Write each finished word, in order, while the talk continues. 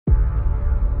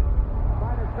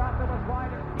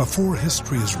Before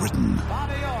history is written,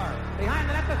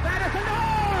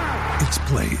 it's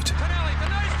played.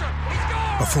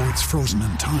 Before it's frozen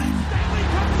in time,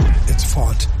 it's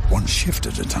fought one shift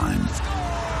at a time.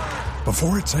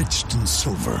 Before it's etched in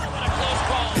silver,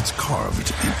 it's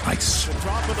carved in ice.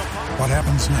 What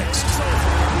happens next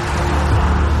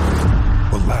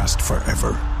will last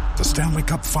forever. The Stanley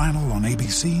Cup Final on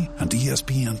ABC and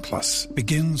ESPN Plus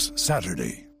begins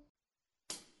Saturday.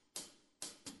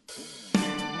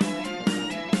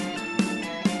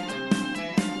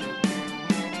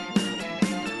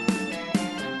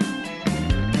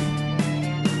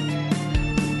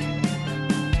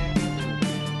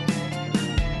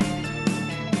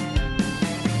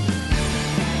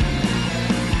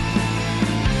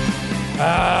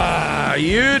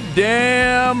 You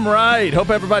damn right. Hope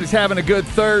everybody's having a good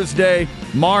Thursday.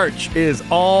 March is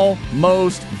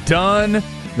almost done.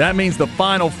 That means the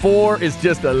Final Four is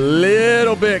just a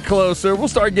little bit closer. We'll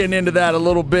start getting into that a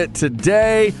little bit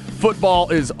today. Football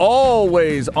is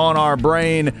always on our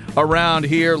brain around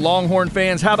here. Longhorn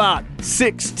fans, how about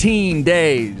 16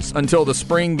 days until the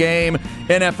spring game?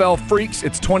 NFL freaks,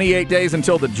 it's 28 days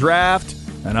until the draft.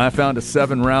 And I found a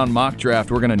 7-round mock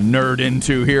draft we're going to nerd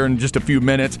into here in just a few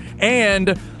minutes.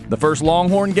 And the first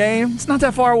Longhorn game, it's not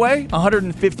that far away,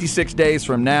 156 days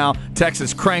from now.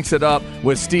 Texas cranks it up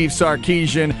with Steve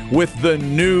Sarkisian, with the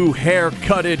new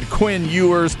haircutted Quinn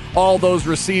Ewers, all those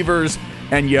receivers.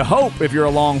 And you hope, if you're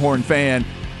a Longhorn fan,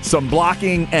 some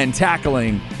blocking and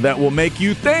tackling that will make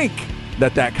you think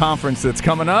that conference that's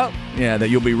coming up, that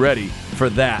you'll be ready for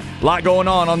that. A lot going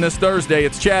on this Thursday.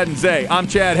 It's Chad and Zay. I'm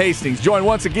Chad Hastings, joined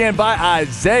once again by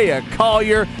Isaiah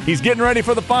Collier. He's getting ready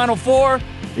for the Final Four,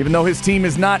 even though his team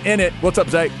is not in it. What's up,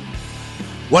 Zay?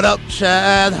 What up,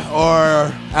 Chad?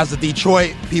 Or as the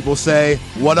Detroit people say,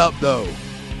 what up, though?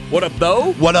 What up,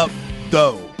 though? What up,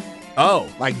 though? Oh.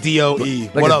 Like D-O-E.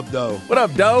 Like what up, though? What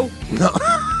up, though? No.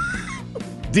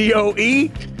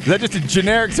 D-O-E? Is that just a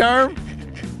generic term?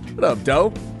 What up,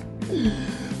 doe?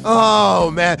 Oh,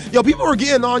 man. Yo, people were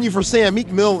getting on you for saying Meek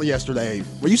Mill yesterday.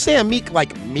 Were you saying Meek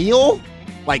like meal?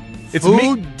 Like it's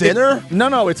food, Meek, dinner?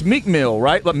 No, it's Meek Mill,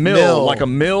 right? Like mill. Like a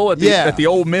mill at the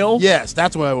old mill? Yes,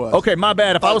 that's what it was. Okay, my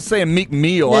bad. If I was saying Meek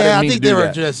Meal, I didn't mean think to do they were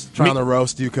that. just trying to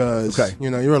roast you because,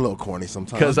 you're a little corny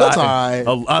sometimes. That's all right.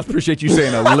 I appreciate you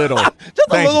saying a little. Just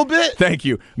a little bit. Thank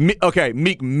you.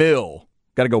 Meek Mill.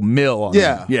 Got to go mill on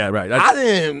that. Yeah, right. I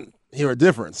didn't hear a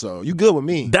difference, so you good with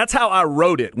me. That's how I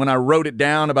wrote it. When I wrote it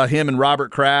down about him and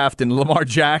Robert Kraft and Lamar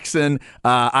Jackson,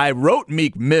 I wrote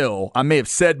Meek Mill. I may have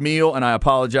said meal, and I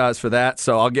apologize for that,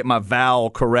 so I'll get my vowel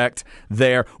correct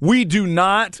there. We do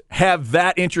not have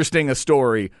that interesting a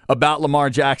story about Lamar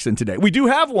Jackson today. We do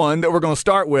have one that we're going to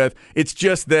start with. It's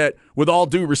just that, with all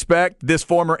due respect, this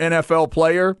former NFL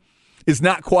player is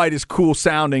not quite as cool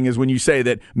sounding as when you say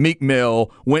that Meek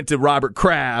Mill went to Robert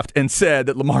Kraft and said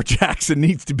that Lamar Jackson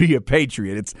needs to be a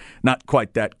Patriot. It's not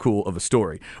quite that cool of a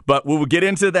story. But we'll get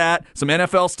into that, some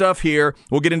NFL stuff here.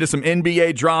 We'll get into some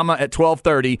NBA drama at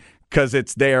 12:30 because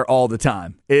it's there all the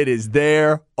time. It is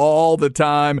there all the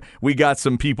time. We got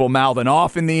some people mouthing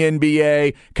off in the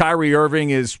NBA. Kyrie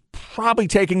Irving is probably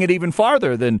taking it even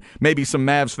farther than maybe some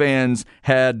Mavs fans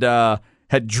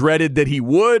had dreaded that he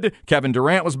would. Kevin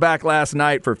Durant was back last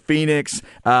night for Phoenix.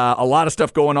 A lot of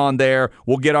stuff going on there.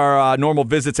 We'll get our normal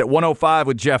visits at 105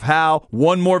 with Jeff Howe.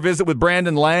 One more visit with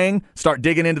Brandon Lang. Start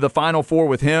digging into the Final Four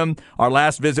with him. Our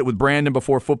last visit with Brandon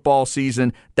before football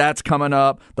season. That's coming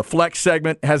up. The Flex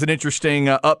segment has an interesting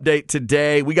update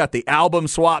today. We got the album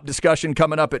swap discussion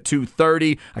coming up at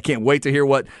 2:30. I can't wait to hear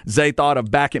what Zay thought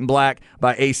of Back in Black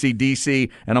by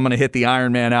AC/DC. And I'm going to hit the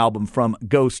Iron Man album from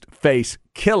Ghostface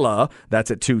Killa.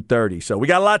 That's at 2:30. So we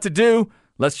got a lot to do.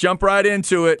 Let's jump right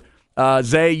into it.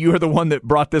 Zay, you are the one that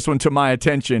brought this one to my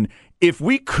attention. If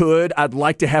we could, I'd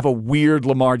like to have a weird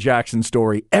Lamar Jackson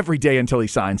story every day until he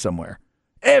signs somewhere.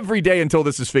 Every day until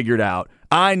this is figured out.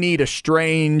 I need a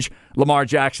strange Lamar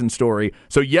Jackson story.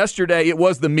 So yesterday it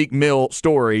was the Meek Mill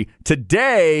story.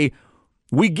 Today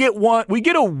we get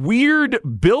a weird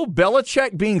Bill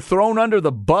Belichick being thrown under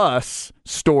the bus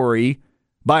story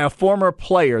by a former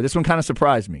player. This one kind of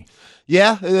surprised me.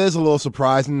 Yeah, it is a little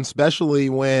surprising, especially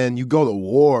when you go to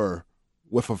war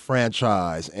with a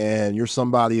franchise and you're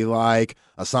somebody like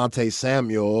Asante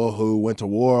Samuel who went to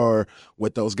war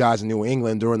with those guys in New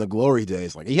England during the glory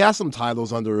days. Like, he has some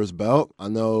titles under his belt. I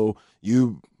know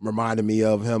you reminded me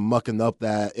of him mucking up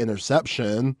that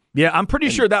interception. Yeah, I'm pretty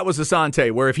sure that was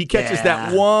Asante, where if he catches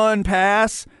that one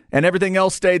pass and everything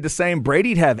else stayed the same,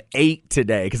 Brady'd have 8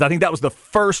 today because I think that was the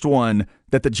first one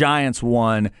that the Giants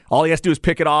won. All he has to do is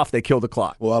pick it off. They kill the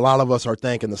clock. Well, a lot of us are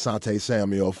thanking Asante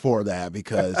Samuel for that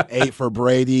because 8 for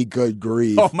Brady, good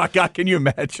grief. Oh, my God, can you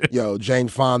imagine? Yo, Jane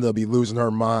Fonda will be losing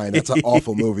her mind. That's an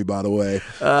awful movie, by the way.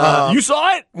 You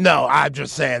saw it? No, I'm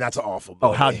just saying that's an awful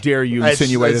movie. Oh, how dare you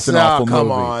insinuate it's an awful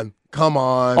movie. Come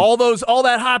on. All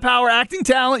that high power acting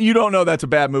talent, you don't know that's a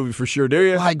bad movie for sure, do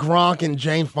you? Like Gronk and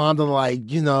Jane Fonda,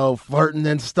 flirting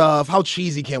and stuff. How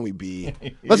cheesy can we be?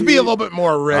 Let's be a little bit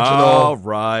more original. All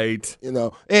right.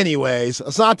 Anyways,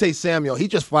 Asante Samuel, he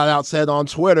just flat out said on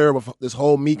Twitter with this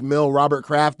whole Meek Mill, Robert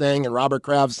Kraft thing, and Robert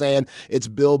Kraft saying it's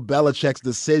Bill Belichick's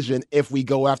decision if we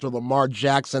go after Lamar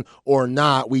Jackson or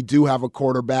not. We do have a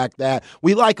quarterback that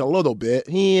we like a little bit.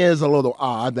 He is a little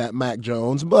odd, that Mac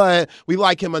Jones, but we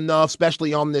like him enough,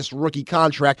 especially on this rookie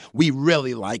contract. We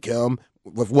really like him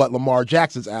with what Lamar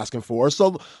Jackson's asking for.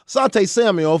 So Asante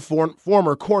Samuel,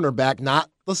 former cornerback, not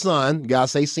the son, you gotta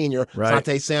say senior, right.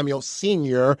 Asante Samuel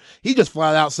Sr., he just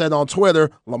flat out said on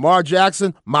Twitter, Lamar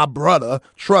Jackson, my brother,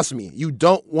 trust me, you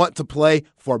don't want to play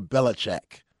for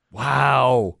Belichick.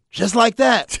 Wow. Just like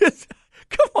that.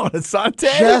 Come on,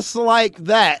 Asante. Just like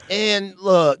that. And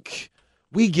look,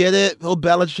 we get it. Bill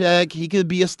Belichick, he could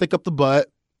be a stick up the butt.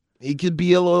 He could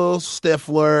be a little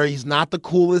stiffler. He's not the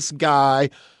coolest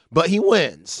guy, but he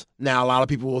wins. Now, a lot of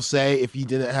people will say if he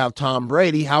didn't have Tom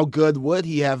Brady, how good would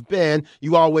he have been?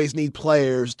 You always need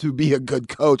players to be a good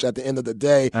coach at the end of the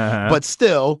day. But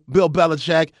still, Bill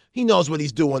Belichick, he knows what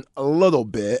he's doing a little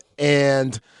bit.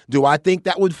 And do I think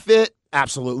that would fit?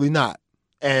 Absolutely not.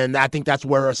 And I think that's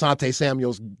where Asante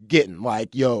Samuel's getting.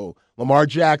 Like, yo, Lamar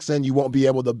Jackson, you won't be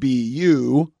able to be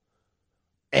you.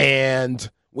 And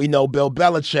we know Bill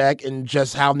Belichick and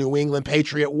just how New England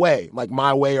Patriot way, like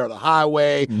my way or the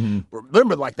highway.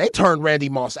 Remember, they turned Randy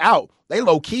Moss out. They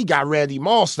low-key got Randy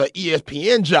Moss the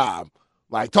ESPN job.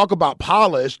 Talk about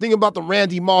polish. Think about the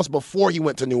Randy Moss before he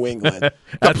went to New England.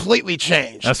 Completely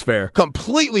changed. That's fair.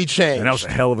 Completely changed. And that was a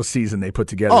hell of a season they put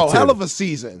together, too. hell of a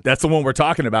season. That's the one we're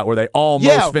talking about where they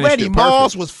almost finished Randy it perfect.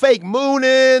 Moss was fake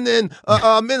mooning in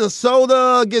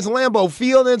Minnesota against Lambeau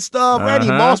Field and stuff. Randy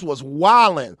Moss was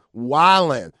wilding.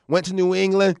 Went to New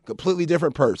England, completely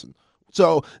different person.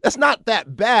 So that's not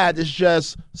that bad. It's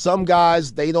just some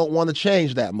guys, they don't want to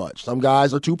change that much. Some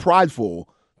guys are too prideful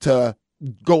to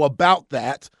go about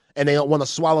that, and they don't want to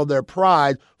swallow their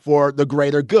pride for the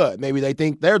greater good. Maybe they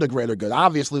think they're the greater good.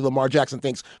 Obviously, Lamar Jackson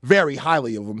thinks very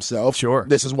highly of himself. Sure.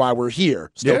 This is why we're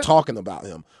here, still talking about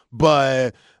him.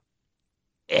 But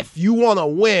if you want to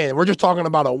win, we're just talking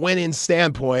about a winning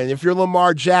standpoint. If you're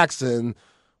Lamar Jackson,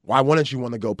 why wouldn't you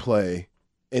want to go play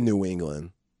in New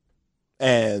England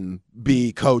and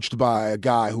be coached by a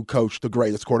guy who coached the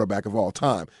greatest quarterback of all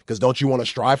time? Because don't you want to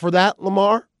strive for that,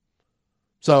 Lamar?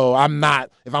 So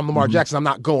if I'm Lamar Jackson, I'm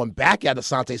not going back at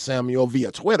Asante Samuel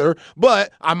via Twitter,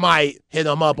 but I might hit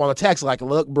him up on a text like,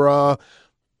 look, bruh,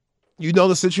 you know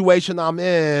the situation I'm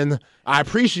in. I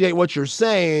appreciate what you're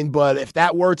saying, but if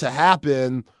that were to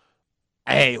happen,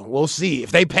 hey, we'll see.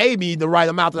 If they pay me the right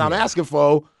amount that I'm asking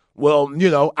for, well,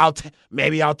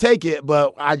 maybe I'll take it,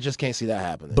 but I just can't see that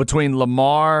happening. Between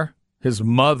Lamar, his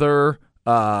mother,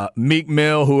 Meek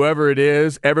Mill, whoever it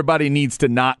is, everybody needs to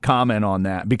not comment on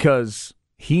that because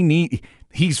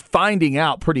he's finding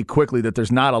out pretty quickly that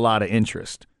there's not a lot of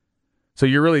interest. So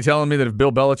you're really telling me that if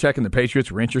Bill Belichick and the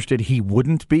Patriots were interested, he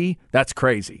wouldn't be? That's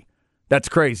crazy. That's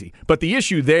crazy. But the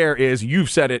issue there is,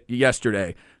 you've said it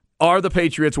yesterday, are the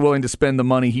Patriots willing to spend the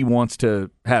money he wants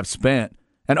to have spent?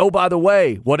 And oh, by the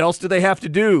way, what else do they have to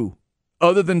do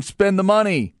other than spend the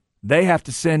money? They have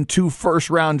to send 2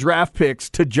 first-round draft picks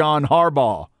to John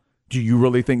Harbaugh. Do you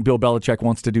really think Bill Belichick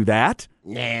wants to do that?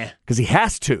 Nah. Because he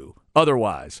has to.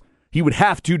 Otherwise, he would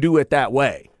have to do it that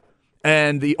way.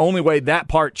 And the only way that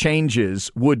part changes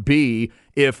would be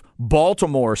if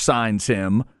Baltimore signs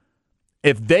him,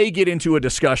 if they get into a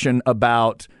discussion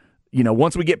about,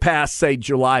 once we get past, say,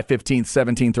 July 15th,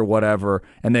 17th or whatever,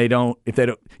 and if they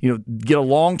don't, get a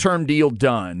long-term deal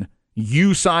done,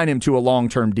 you sign him to a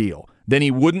long-term deal. Then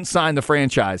he wouldn't sign the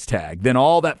franchise tag. Then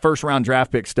all that first-round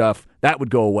draft pick stuff, that would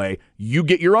go away. You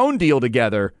get your own deal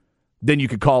together, then you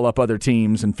could call up other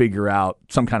teams and figure out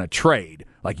some kind of trade.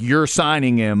 Like you're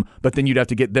signing him, but then you'd have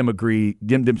to get them to agree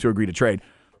to trade.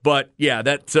 But, yeah,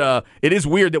 it is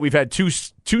weird that we've had two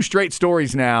straight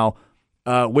stories now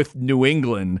with New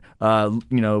England,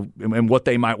 and what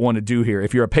they might want to do here.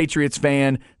 If you're a Patriots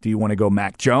fan, do you want to go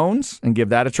Mac Jones and give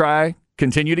that a try?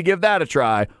 Continue to give that a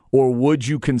try, or would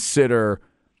you consider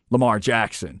Lamar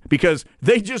Jackson? Because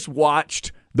they just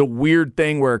watched the weird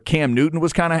thing where Cam Newton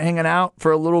was kind of hanging out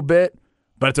for a little bit,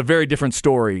 but it's a very different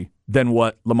story than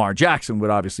what Lamar Jackson would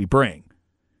obviously bring.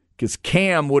 Because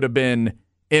Cam would have been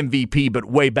MVP, but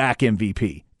way back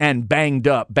MVP, and banged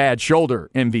up, bad shoulder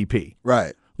MVP.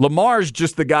 Right. Lamar's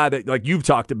just the guy that, like you've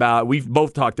talked about, we've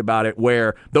both talked about it,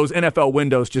 where those NFL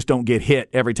windows just don't get hit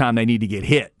every time they need to get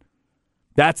hit.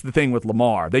 That's the thing with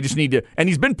Lamar. They just need to, and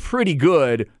he's been pretty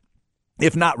good,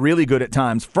 if not really good at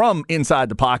times, from inside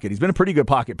the pocket. He's been a pretty good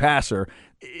pocket passer.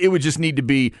 It would just need to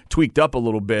be tweaked up a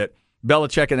little bit.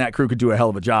 Belichick and that crew could do a hell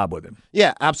of a job with him.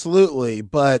 Yeah, absolutely.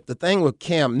 But the thing with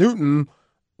Cam Newton,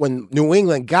 when New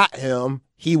England got him,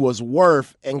 he was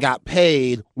worth and got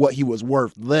paid what he was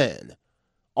worth then.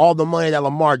 All the money that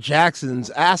Lamar Jackson's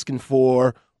asking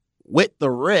for with the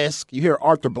risk, you hear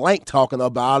Arthur Blank talking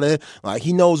about it, like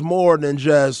he knows more than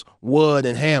just wood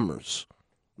and hammers.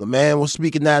 The man was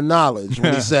speaking that knowledge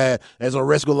when he said there's a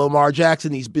risk with Lamar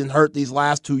Jackson. He's been hurt these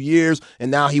last 2 years, and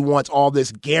now he wants all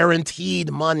this guaranteed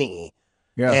money.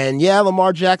 Yeah. And yeah,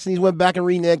 Lamar Jackson, he went back and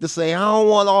reneged to say, I don't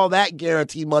want all that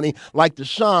guaranteed money like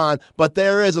Deshaun, but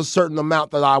there is a certain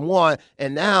amount that I want.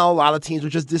 And now a lot of teams are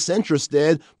just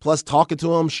disinterested, plus talking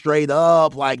to him straight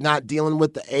up, like not dealing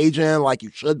with the agent like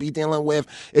you should be dealing with.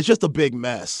 It's just a big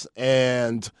mess.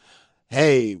 And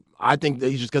hey, I think that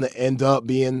he's just going to end up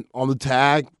being on the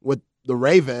tag with the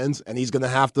Ravens, and he's going to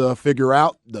have to figure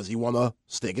out, does he want to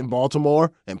stick in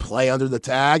Baltimore and play under the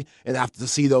tag and have to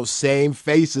see those same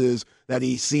faces that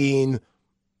he's seen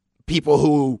people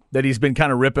who... That he's been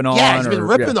kind of ripping on. Yeah, he's been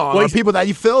ripping on. Well, people that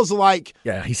he feels like...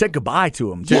 Yeah, he said goodbye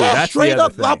to him, too. Yeah, that's straight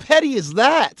up. How petty is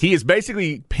that? He has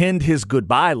basically pinned his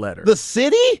goodbye letter. The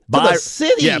city? To the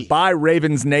city? Yeah, bye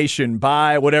Ravens Nation,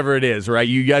 bye whatever it is, right?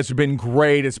 You guys have been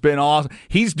great. It's been awesome.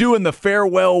 He's doing the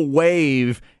farewell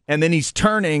wave, and then he's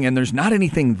turning, and there's not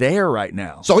anything there right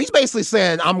now. So he's basically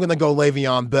saying, I'm going to go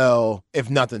Le'Veon Bell if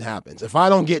nothing happens. If I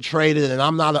don't get traded and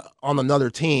I'm not on another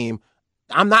team,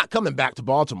 I'm not coming back to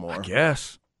Baltimore. I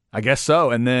guess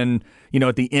so. And then,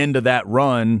 at the end of that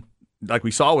run, like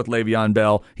we saw with Le'Veon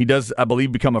Bell, he does, I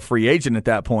believe, become a free agent at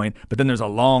that point. But then there's a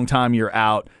long time you're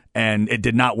out, and it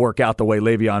did not work out the way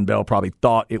Le'Veon Bell probably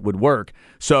thought it would work.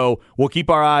 So we'll keep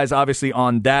our eyes, obviously,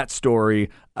 on that story.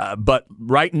 But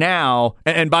right now,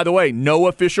 and by the way, no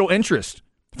official interest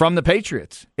from the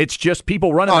Patriots. It's just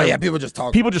people running. People just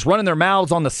talking. People just running their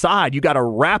mouths on the side. You got a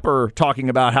rapper talking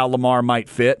about how Lamar might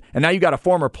fit, and now you got a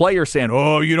former player saying,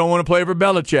 "Oh, you don't want to play for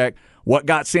Belichick." What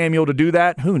got Samuel to do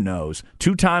that? Who knows?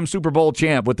 2-time Super Bowl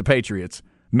champ with the Patriots.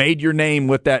 Made your name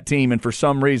with that team, and for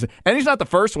some reason, and he's not the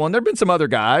first one. There have been some other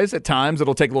guys at times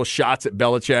that'll take little shots at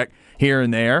Belichick here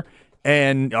and there.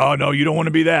 And, oh, no, you don't want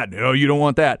to be that. No, you don't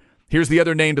want that. Here's the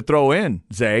other name to throw in,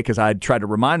 Zay, because I tried to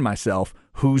remind myself,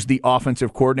 who's the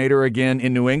offensive coordinator again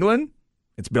in New England?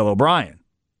 It's Bill O'Brien.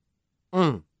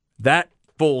 That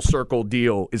full circle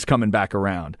deal is coming back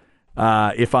around.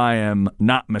 If I am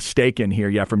not mistaken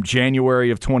here, from January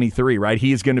of 23, right?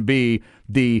 He's going to be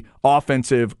the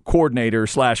offensive coordinator /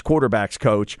 quarterbacks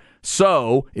coach.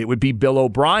 So it would be Bill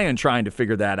O'Brien trying to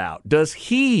figure that out. Does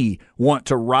he want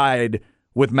to ride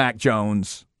with Mac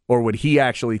Jones, or would he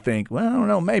actually think, well, I don't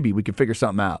know, maybe we could figure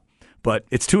something out? But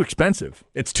it's too expensive.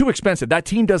 It's too expensive. That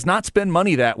team does not spend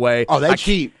money that way. Oh, they're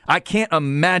cheap. I can't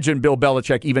imagine Bill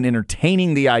Belichick even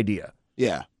entertaining the idea.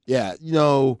 Yeah.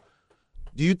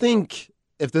 Do you think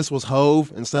if this was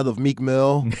Hove instead of Meek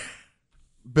Mill,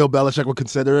 Bill Belichick would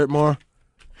consider it more?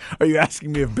 Are you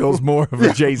asking me if Bill's more of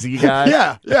a Jay-Z guy?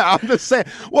 Yeah. I'm just saying.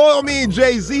 Well, I mean,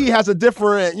 Jay-Z has a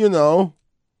different,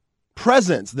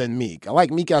 presence than Meek. I like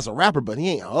Meek as a rapper, but he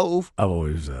ain't Hove. I've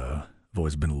always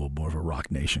been a little more of a Rock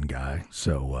Nation guy.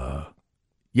 So,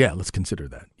 let's consider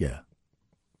that. Yeah.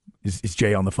 Is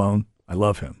Jay on the phone? I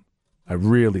love him. I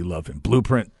really love him.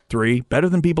 Blueprint 3, better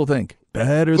than people think.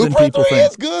 Better than people think. Blueprint 3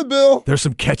 is good, Bill. There's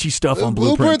some catchy stuff on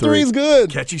Blueprint 3. Blueprint 3 is good.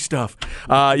 Catchy stuff.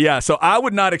 So I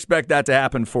would not expect that to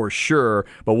happen for sure,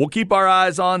 but we'll keep our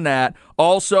eyes on that.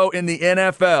 Also in the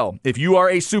NFL, if you are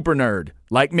a super nerd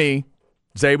like me,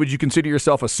 Zay, would you consider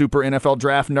yourself a super NFL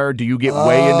draft nerd? Do you get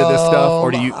way into this stuff,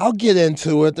 or do you? I'll get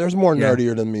into it. There's more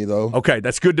nerdier than me, though. Okay,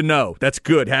 that's good to know. That's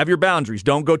good. Have your boundaries.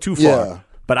 Don't go too far. Yeah.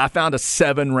 But I found a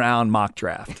 7-round mock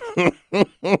draft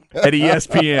at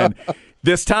ESPN.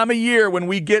 This time of year, when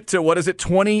we get to,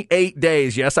 28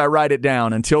 days, yes, I write it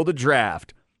down, until the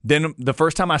draft, then the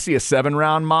first time I see a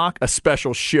 7-round mock, a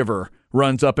special shiver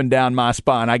runs up and down my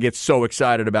spine. I get so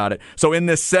excited about it. So in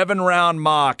this 7-round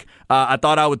mock, I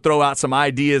thought I would throw out some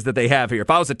ideas that they have here. If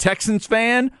I was a Texans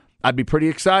fan, I'd be pretty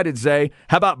excited, Zay.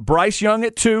 How about Bryce Young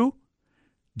at 2,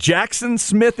 Jackson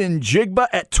Smith and Jigba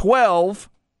at 12,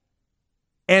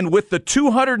 and with the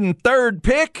 203rd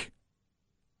pick,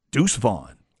 Deuce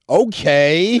Vaughn.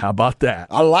 Okay. How about that?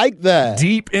 I like that.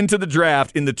 Deep into the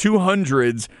draft in the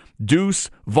 200s, Deuce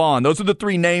Vaughn. Those are the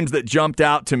three names that jumped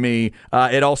out to me.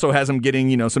 It also has him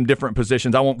getting, some different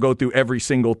positions. I won't go through every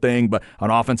single thing, but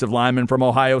an offensive lineman from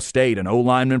Ohio State, an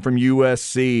O-lineman from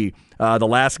USC. The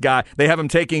last guy, they have him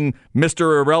taking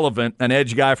Mr. Irrelevant, an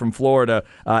edge guy from Florida,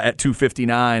 at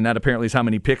 259. That apparently is how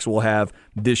many picks we'll have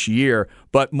this year.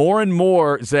 But more and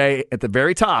more, Zay, at the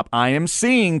very top, I am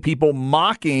seeing people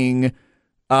mocking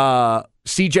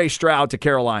C.J. Stroud to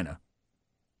Carolina.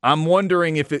 I'm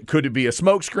wondering if it could be a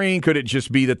smokescreen. Could it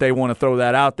just be that they want to throw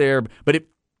that out there? But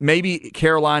maybe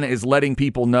Carolina is letting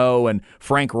people know, and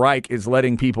Frank Reich is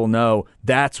letting people know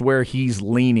that's where he's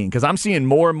leaning. Because I'm seeing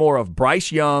more and more of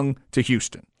Bryce Young to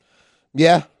Houston.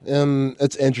 Yeah,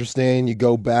 it's interesting. You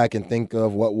go back and think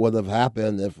of what would have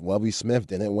happened if Lovie Smith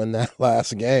didn't win that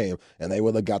last game, and they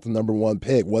would have got the number one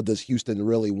pick. What does Houston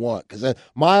really want? Because in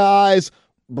my eyes,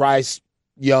 Bryce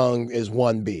Young is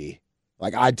 1B.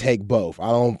 Like, I'd take both. I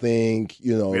don't think,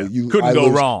 you couldn't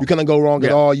go wrong. You couldn't go wrong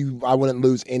at all. I wouldn't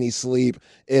lose any sleep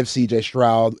if C.J.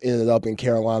 Stroud ended up in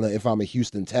Carolina if I'm a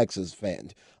Houston Texans fan.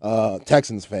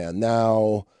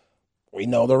 Now, we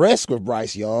know the risk with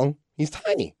Bryce Young. He's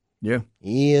tiny. Yeah.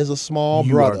 He is a small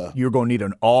brother. You're going to need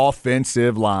an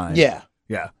offensive line. Yeah.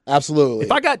 Yeah. Absolutely.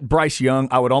 If I got Bryce Young,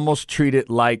 I would almost treat it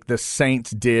like the Saints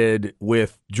did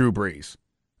with Drew Brees.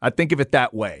 I think of it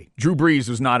that way. Drew Brees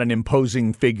was not an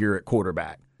imposing figure at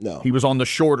quarterback. No. He was on the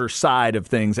shorter side of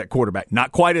things at quarterback.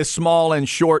 Not quite as small and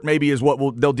short maybe as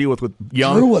what they'll deal with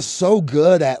Young. Drew was so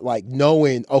good at,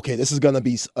 knowing, okay, this is going to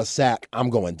be a sack, I'm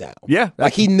going down. Yeah.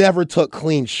 He never took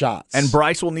clean shots. And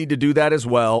Bryce will need to do that as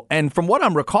well. And from what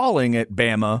I'm recalling at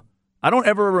Bama, I don't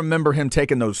ever remember him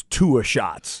taking those Tua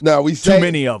shots. No, too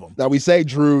many of them. Now, we say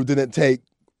Drew didn't take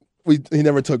 – he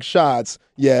never took shots,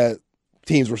 yet –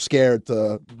 teams were scared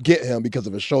to get him because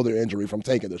of his shoulder injury from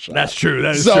taking the shot. That's true.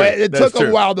 That is true. So it took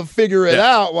a while to figure it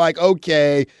out.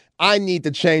 Okay, I need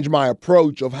to change my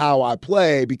approach of how I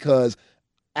play because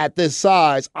at this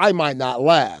size, I might not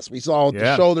last. We saw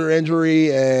the shoulder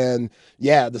injury, and,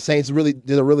 the Saints really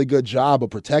did a really good job of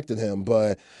protecting him.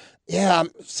 But,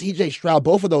 C.J. Stroud,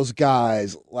 both of those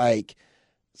guys,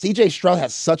 C.J. Stroud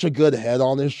has such a good head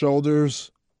on his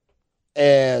shoulders,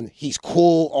 and he's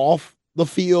cool off the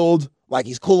field.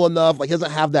 He's cool enough. He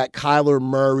doesn't have that Kyler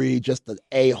Murray, just an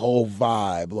a-hole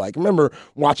vibe. Remember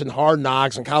watching Hard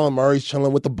Knocks and Kyler Murray's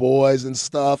chilling with the boys and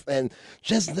stuff. And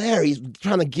just there, he's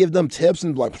trying to give them tips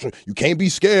and you can't be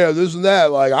scared, this and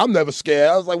that. I'm never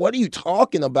scared. I was like, what are you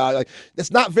talking about? It's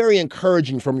not very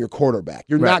encouraging from your quarterback.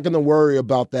 You're not going to worry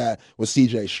about that with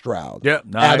C.J. Stroud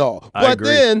at all. But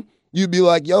then you'd be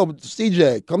like, yo,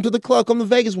 CJ, come to the club, come to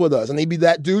Vegas with us. And he'd be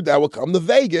that dude that would come to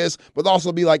Vegas, but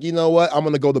also be like, you know what, I'm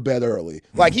going to go to bed early.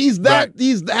 He's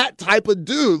that type of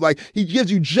dude. He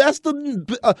gives you just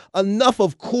enough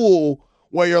of cool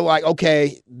where you're like,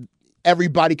 okay,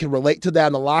 everybody can relate to that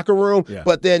in the locker room,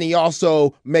 but then he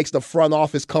also makes the front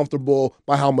office comfortable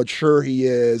by how mature he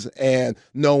is and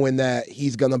knowing that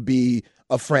he's going to be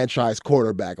a franchise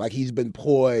quarterback. He's been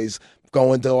poised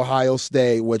going to Ohio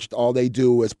State, which all they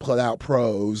do is put out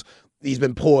pros. He's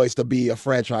been poised to be a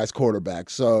franchise quarterback.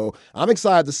 So I'm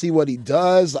excited to see what he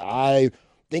does. I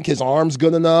think his arm's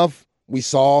good enough. We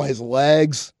saw his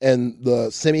legs in the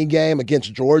semi game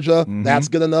against Georgia. Mm-hmm. That's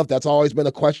good enough. That's always been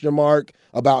a question mark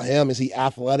about him. Is he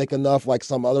athletic enough like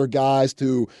some other guys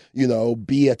to,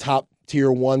 be a top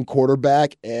tier 1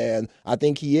 quarterback? And I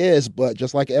think he is, but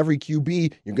just like every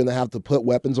QB, you're going to have to put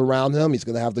weapons around him. He's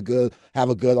going to have a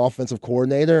good offensive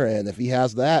coordinator, and if he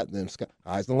has that, then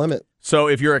sky's the limit. So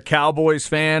if you're a Cowboys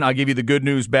fan, I'll give you the good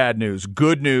news, bad news.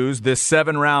 Good news, this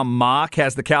 7-round mock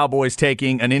has the Cowboys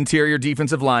taking an interior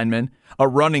defensive lineman, a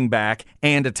running back,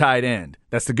 and a tight end.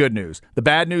 That's the good news. The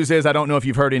bad news is I don't know if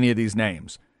you've heard any of these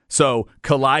names. So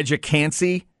Kalijah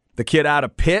Cansey, the kid out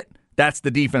of Pitt, that's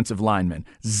the defensive lineman.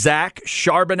 Zach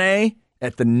Charbonnet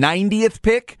at the 90th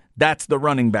pick, that's the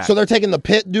running back. So they're taking the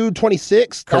Pitt dude,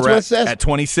 26? Correct. That's what it says? At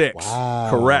 26. Wow.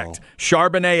 Correct.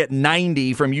 Charbonnet at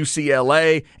 90 from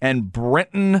UCLA, and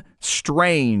Brenton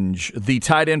Strange, the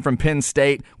tight end from Penn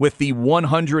State, with the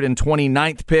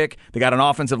 129th pick. They got an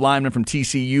offensive lineman from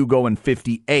TCU going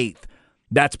 58th.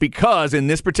 That's because in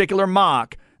this particular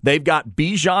mock, they've got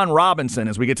Bijan Robinson.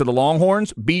 As we get to the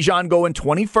Longhorns, Bijan going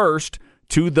 21st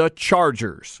to the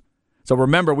Chargers. So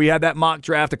remember, we had that mock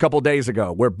draft a couple days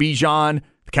ago where the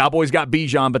Cowboys got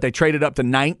Bijan, but they traded up to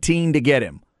 19 to get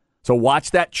him. So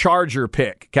watch that Charger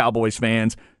pick, Cowboys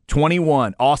fans.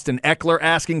 21, Austin Eckler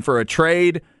asking for a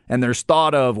trade, and there's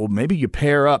thought of, well, maybe you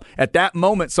pair up. At that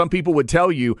moment, some people would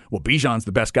tell you, well, Bijan's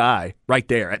the best guy right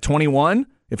there. At 21,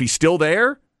 if he's still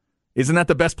there, Isn't that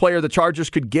the best player the Chargers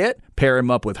could get? Pair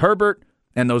him up with Herbert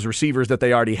and those receivers that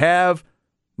they already have.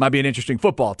 Might be an interesting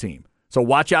football team. So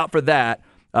watch out for that.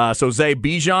 So Zay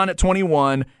Bijan at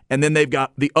 21, and then they've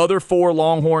got the other 4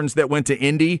 Longhorns that went to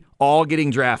Indy, all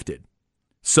getting drafted.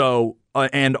 So,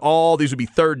 and all these would be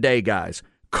third-day guys.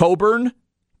 Coburn,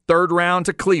 3rd round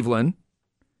to Cleveland.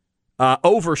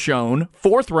 Overshone,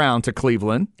 4th round to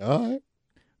Cleveland. All right.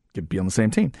 Could be on the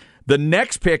same team. The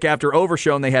next pick after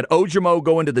Overshone, they had Ojimo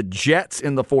go into the Jets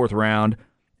in the 4th round.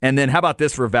 And then how about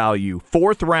this for value?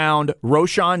 4th round,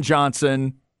 Roschon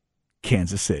Johnson,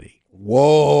 Kansas City.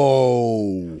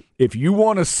 Whoa. If you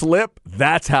want to slip,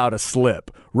 that's how to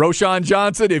slip. Roschon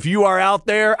Johnson, if you are out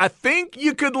there, I think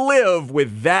you could live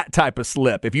with that type of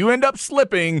slip. If you end up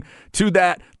slipping to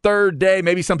that 3rd day,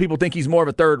 maybe some people think he's more of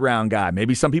a 3rd round guy.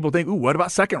 Maybe some people think, ooh, what about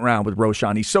 2nd round with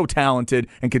Roschon? He's so talented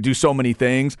and could do so many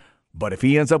things. But if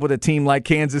he ends up with a team like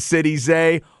Kansas City,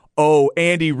 Zay,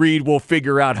 Andy Reid will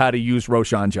figure out how to use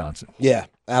Roschon Johnson. Yeah,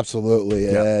 absolutely.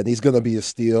 Yeah. And he's going to be a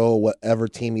steal, whatever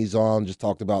team he's on. Just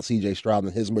talked about C.J. Stroud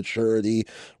and his maturity.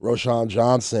 Roschon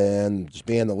Johnson just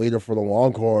being the leader for the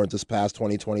Longhorns this past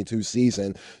 2022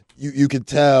 season. You could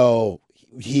tell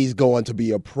he's going to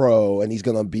be a pro, and he's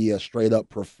going to be a straight-up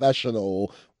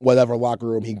professional whatever locker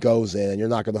room he goes in. You're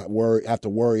not going to have to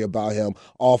worry about him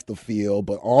off the field.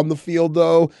 But on the field,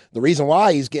 though, the reason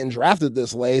why he's getting drafted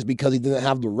this late is because he didn't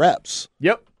have the reps.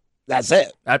 Yep. That's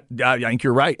it. I think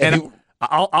you're right. And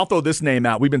I'll throw this name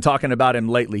out. We've been talking about him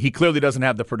lately. He clearly doesn't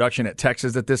have the production at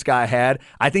Texas that this guy had.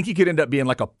 I think he could end up being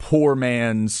like a poor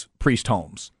man's Priest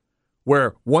Holmes,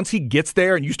 where once he gets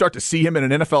there and you start to see him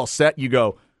in an NFL set, you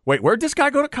go, wait, where'd this guy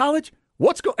go to college?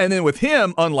 And then with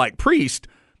him, unlike Priest,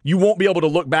 you won't be able to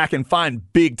look back and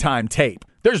find big-time tape.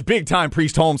 There's big-time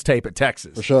Priest Holmes tape at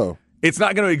Texas. For sure. It's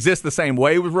not going to exist the same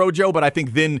way with Rojo, but I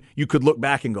think then you could look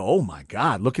back and go, oh, my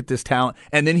God, look at this talent.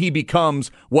 And then he becomes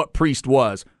what Priest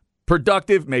was.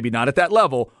 Productive, maybe not at that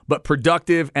level, but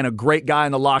productive and a great guy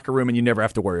in the locker room, and you never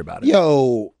have to worry about it.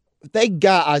 Yo, they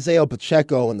got Isaiah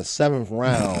Pacheco in the 7th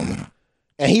round.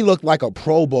 And he looked like a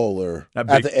Pro Bowler at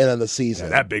the end of the season.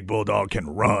 Yeah, that big bulldog can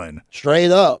run. Straight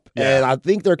up. Yeah. And I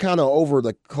think they're kind of over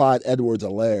the Clyde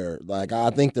Edwards-Helaire. Like, I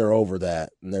think they're over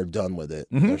that, and they're done with it.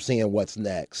 Mm-hmm. They're seeing what's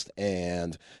next.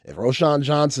 And if Roschon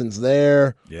Johnson's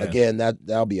there, again,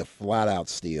 that'll be a flat-out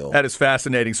steal. That is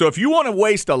fascinating. So if you want to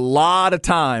waste a lot of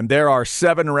time, there are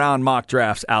 7-round mock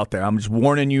drafts out there. I'm just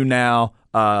warning you now.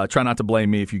 Try not to blame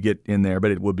me if you get in there,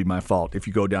 but it would be my fault if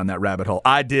you go down that rabbit hole.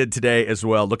 I did today as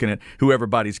well, looking at who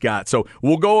everybody's got. So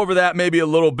we'll go over that maybe a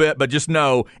little bit, but just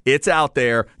know it's out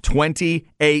there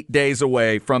 28 days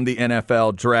away from the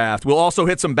NFL draft. We'll also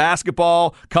hit some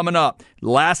basketball coming up.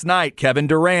 Last night, Kevin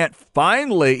Durant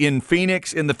finally in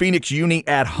Phoenix, in the Phoenix Uni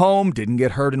at home. Didn't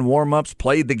get hurt in warm-ups,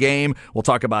 played the game. We'll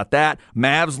talk about that.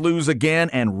 Mavs lose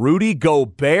again, and Rudy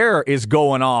Gobert is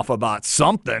going off about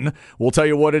something. We'll tell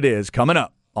you what it is coming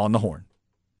up on the Horn.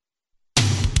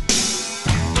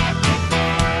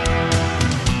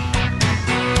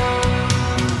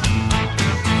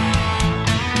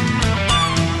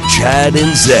 Chad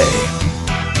and Zay.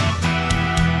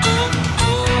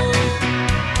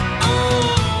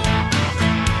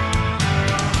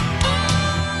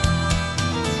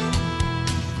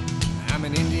 I'm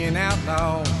an Indian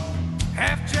outlaw,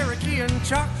 half Cherokee and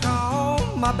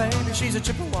Choctaw. My baby, she's a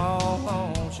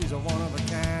Chippewa. She's a one of a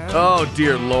kind. Oh,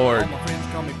 dear Lord. All my friends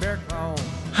call me Bear Claw.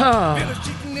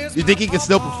 You think he can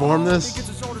still perform this?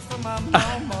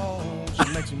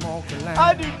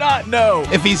 I do not know.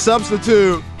 If he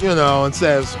substitute, and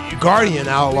says, Guardian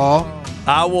Outlaw.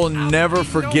 I will never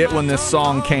forget when this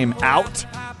song came out.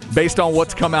 Based on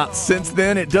what's come out since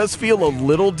then, it does feel a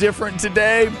little different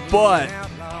today, but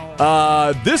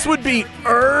this would be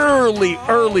early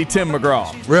Tim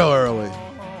McGraw. Real early.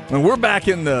 And we're back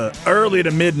in the early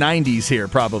to mid-'90s here,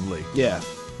 probably. Yeah.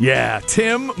 Yeah,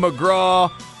 Tim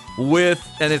McGraw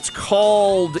and it's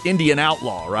called Indian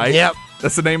Outlaw, right? Yep.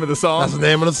 That's the name of the song? That's the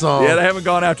name of the song. Yeah, they haven't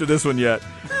gone after this one yet.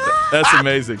 That's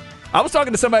amazing. I was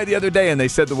talking to somebody the other day, and they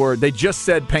said they just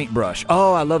said paintbrush.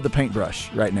 Oh, I love the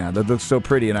paintbrush right now. That looks so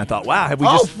pretty. And I thought, wow, have we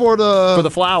just... for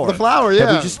the flower. The flower, yeah.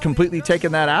 Have we just completely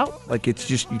taken that out? Like, it's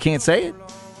just, you can't say it?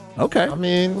 Okay. I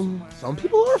mean, some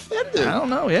people are offended. I don't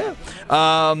know, yeah.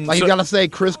 You got to say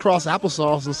crisscross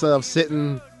applesauce instead of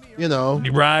sitting...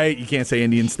 Right, you can't say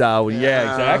Indian style.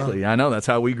 Yeah, exactly. I know that's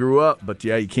how we grew up, but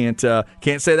yeah, you can't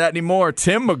say that anymore.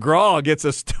 Tim McGraw gets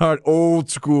a start, old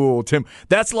school. Tim,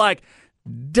 that's like,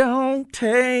 don't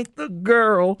take the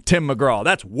girl. Tim McGraw.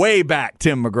 That's way back.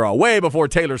 Tim McGraw, way before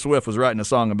Taylor Swift was writing a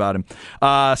song about him.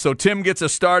 So Tim gets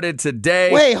us started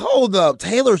today. Wait, hold up.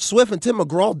 Taylor Swift and Tim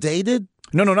McGraw dated?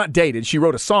 No, not dated. She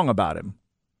wrote a song about him.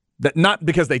 That not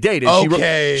because they dated.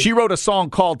 Okay. She wrote a song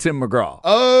called Tim McGraw.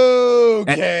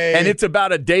 Okay. And it's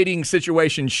about a dating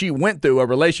situation she went through, a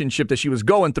relationship that she was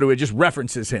going through. It just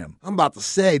references him. I'm about to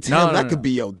say, Tim, that could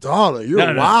be your daughter. You're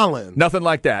No. wildin'. Nothing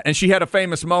like that. And she had a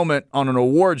famous moment on an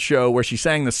award show where she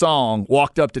sang the song,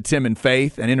 walked up to Tim and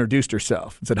Faith, and introduced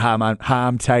herself and said, Hi,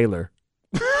 I'm Taylor.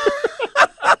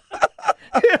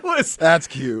 That's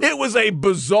cute. It was a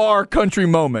bizarre country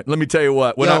moment. Let me tell you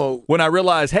what. When I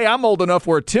realized, hey, I'm old enough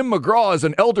where Tim McGraw is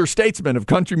an elder statesman of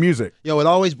country music. It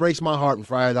always breaks my heart in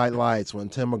Friday Night Lights when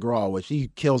Tim McGraw, which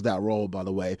he kills that role, by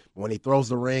the way, when he throws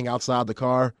the ring outside the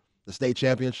car, the state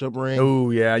championship ring. Oh,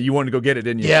 yeah. You wanted to go get it,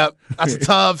 didn't you? Yep. That's a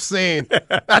tough scene.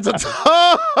 That's a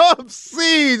tough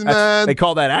scene, man. They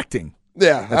call that acting.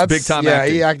 Yeah. That's big time acting.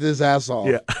 Yeah, he acted his ass off.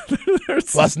 Yeah.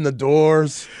 Busting the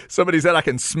doors. Somebody said, I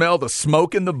can smell the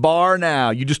smoke in the bar now.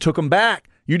 You just took him back.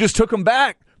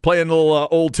 Playing a little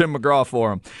old Tim McGraw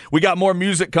for him. We got more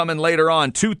music coming later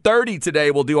on. 2:30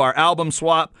 today, we'll do our album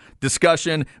swap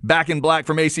discussion. Back in Black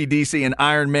from AC/DC and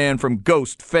Iron Man from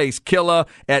Ghostface Killah.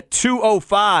 At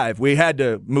 2:05, we had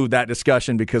to move that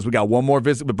discussion because we got one more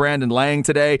visit with Brandon Lang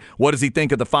today. What does he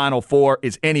think of the Final Four?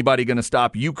 Is anybody going to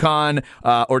stop UConn?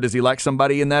 Or does he like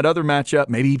somebody in that other matchup?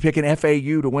 Maybe he picking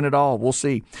FAU to win it all. We'll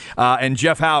see. And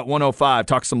Jeff Howe at 105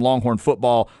 talks some Longhorn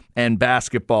football and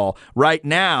basketball. Right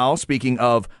now, speaking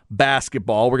of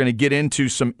basketball, we're going to get into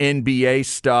some NBA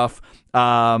stuff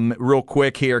real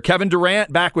quick here. Kevin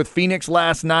Durant back with Phoenix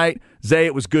last night. Zay,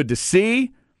 it was good to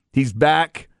see. He's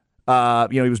back.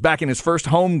 He was back in his first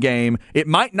home game. It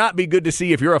might not be good to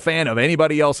see if you're a fan of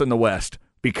anybody else in the West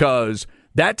because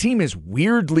that team is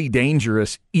weirdly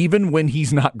dangerous even when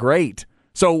he's not great.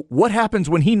 So what happens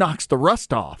when he knocks the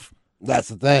rust off? That's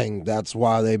the thing. That's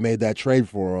why they made that trade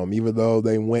for him. Even though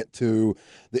they went to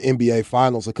the NBA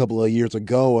Finals a couple of years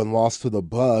ago and lost to the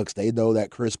Bucks, they know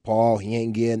that Chris Paul, he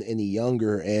ain't getting any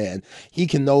younger, and he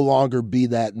can no longer be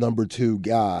that number 2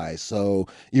 guy. So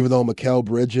even though Mikal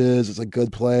Bridges is a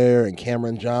good player and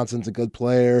Cameron Johnson's a good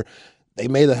player, they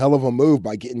made a hell of a move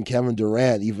by getting Kevin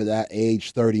Durant, even at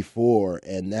age 34.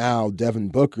 And now Devin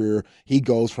Booker, he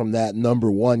goes from that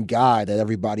number 1 guy that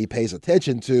everybody pays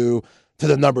attention to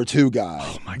the number 2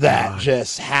 guy that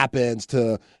just happens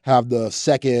to have the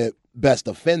second best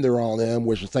defender on him,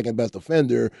 which the second best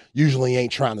defender usually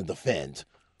ain't trying to defend.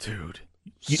 Dude.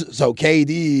 So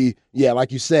KD,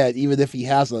 like you said, even if he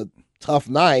has a tough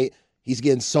night, he's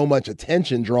getting so much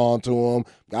attention drawn to him.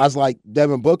 Guys like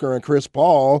Devin Booker and Chris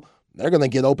Paul, they're going to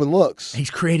get open looks.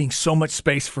 He's creating so much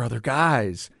space for other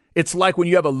guys. It's like when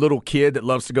you have a little kid that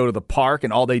loves to go to the park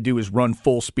and all they do is run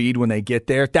full speed when they get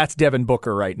there. That's Devin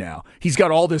Booker right now. He's got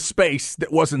all this space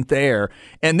that wasn't there.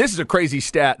 And this is a crazy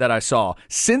stat that I saw.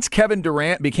 Since Kevin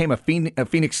Durant became a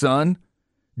Phoenix Sun,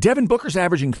 Devin Booker's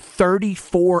averaging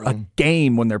 34 a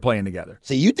game when they're playing together.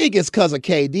 See, you think it's because of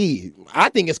KD. I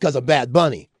think it's because of Bad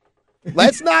Bunny.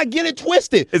 Let's not get it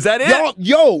twisted. Is that it?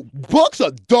 Yo, Book's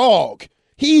a dog.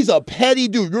 He's a petty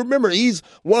dude. You remember, he's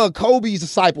one of Kobe's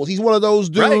disciples. He's one of those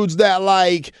dudes that,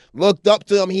 looked up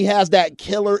to him. He has that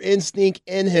killer instinct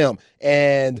in him.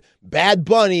 And Bad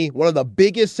Bunny, one of the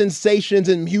biggest sensations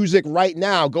in music right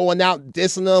now, going out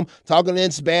dissing them, talking in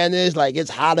Spanish, like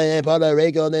it's hotter in Puerto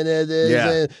Rico than it is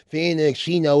in Phoenix.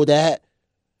 She know that.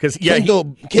 Because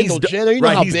Kendall Jenner, you know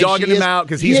how he's big dogging she is. him out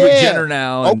because he's with Jenner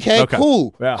now. Okay,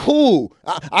 cool. Yeah. Cool.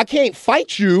 I can't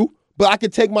fight you, but I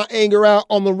can take my anger out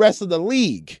on the rest of the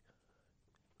league.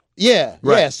 Yeah.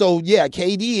 So,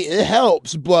 KD, it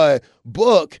helps, but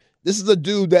Book, this is a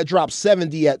dude that dropped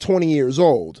 70 at 20 years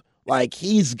old. Like,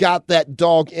 he's got that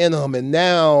dog in him, and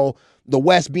now the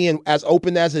West being as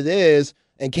open as it is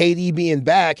and KD being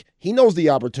back, he knows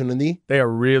the opportunity. They are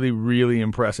really, really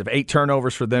impressive. 8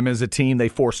 turnovers for them as a team. They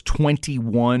forced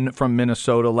 21 from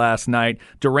Minnesota last night.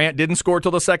 Durant didn't score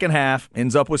till the second half,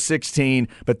 ends up with 16,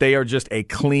 but they are just a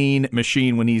clean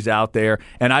machine when he's out there.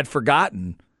 And I'd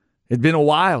forgotten. It's been a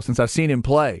while since I've seen him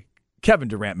play. Kevin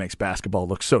Durant makes basketball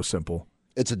look so simple.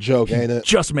 It's a joke, ain't it?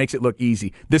 Just makes it look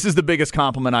easy. This is the biggest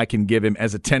compliment I can give him.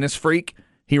 As a tennis freak,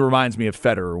 he reminds me of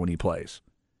Federer when he plays.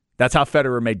 That's how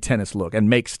Federer made tennis look and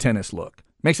makes tennis look.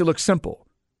 Makes it look simple.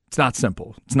 It's not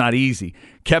simple. It's not easy.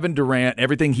 Kevin Durant,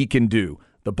 everything he can do,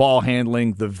 the ball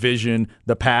handling, the vision,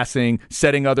 the passing,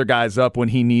 setting other guys up when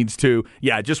he needs to.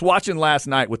 Yeah, just watching last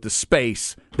night with the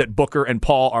space that Booker and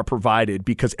Paul are provided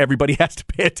because everybody has to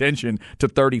pay attention to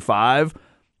 35,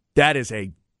 that is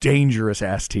a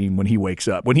dangerous-ass team when he wakes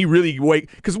up. When he really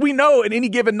because we know at any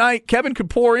given night, Kevin could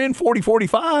pour in 40,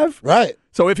 45. Right.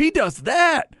 So if he does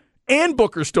that and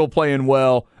Booker's still playing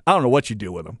well, I don't know what you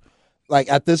do with him. Like,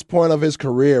 at this point of his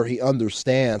career, he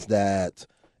understands that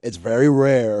it's very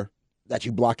rare that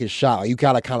you block his shot. Like, you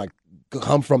gotta kind of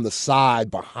come from the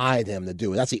side behind him to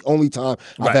do it. That's the only time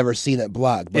I've ever seen it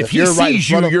blocked. But if he sees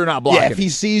you, you're not blocking. Yeah, if he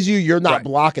sees you, you're not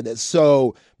blocking it.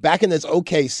 So back in his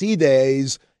OKC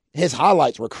days, his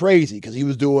highlights were crazy because he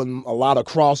was doing a lot of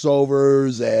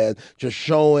crossovers and just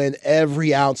showing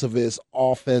every ounce of his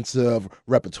offensive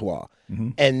repertoire. Mm-hmm.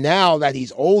 And now that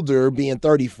he's older, being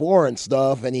 34 and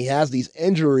stuff, and he has these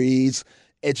injuries,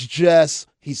 it's just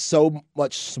he's so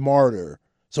much smarter.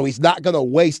 So he's not going to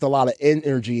waste a lot of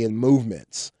energy in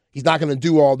movements. He's not going to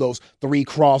do all those 3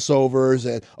 crossovers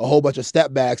and a whole bunch of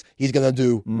step backs. He's going to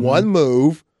do one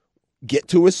move, get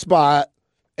to his spot,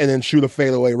 and then shoot a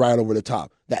fadeaway right over the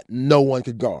top that no one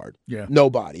could guard. Yeah.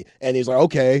 Nobody. And he's like,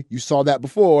 okay, you saw that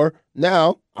before.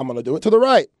 Now I'm going to do it to the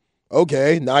right.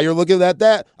 Okay, now you're looking at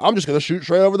that. I'm just going to shoot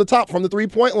straight over the top from the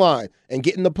 3-point line and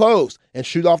get in the post and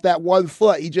shoot off that 1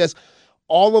 foot.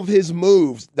 All of his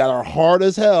moves that are hard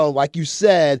as hell, like you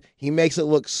said, he makes it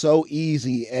look so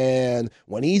easy. And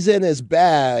when he's in his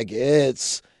bag,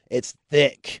 it's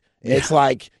thick. Yeah. It's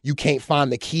like you can't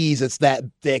find the keys. It's that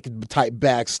thick type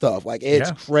bag stuff. Like,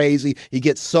 it's crazy. He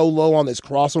gets so low on his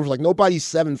crossovers. Like, nobody's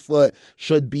 7 foot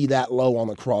should be that low on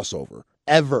a crossover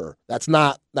ever. That's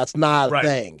not a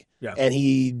thing. Yeah. And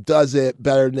he does it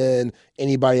better than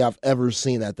anybody I've ever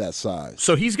seen at that size.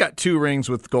 So he's got 2 rings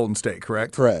with Golden State,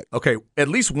 correct? Correct. Okay, at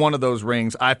least one of those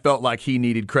rings, I felt like he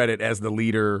needed credit as the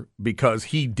leader because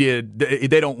they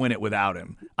don't win it without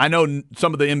him. I know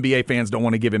some of the NBA fans don't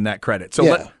want to give him that credit.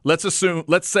 So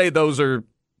let's say those are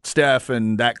Steph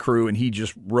and that crew, and he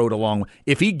just rode along.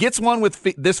 If he gets one with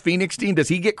this Phoenix team, does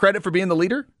he get credit for being the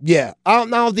leader? Yeah. I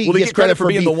don't think he gets credit for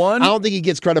being the one. I don't think he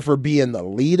gets credit for being the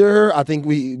leader. I think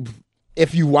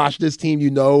if you watch this team,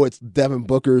 you know it's Devin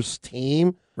Booker's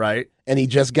team. Right. And he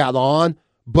just got on.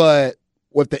 But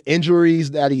with the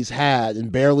injuries that he's had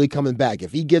and barely coming back,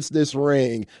 if he gets this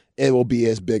ring, it will be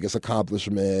his biggest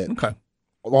accomplishment. Okay.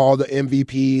 All the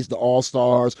MVPs, the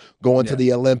All-Stars, going to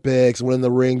the Olympics, winning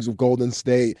the rings with Golden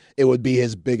State, it would be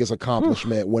his biggest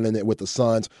accomplishment, winning it with the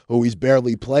Suns, who he's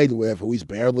barely played with, who he's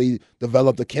barely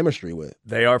developed a chemistry with.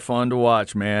 They are fun to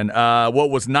watch, man.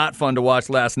 What was not fun to watch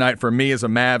last night for me as a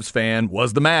Mavs fan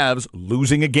was the Mavs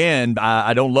losing again.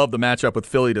 I don't love the matchup with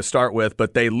Philly to start with,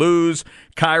 but they lose.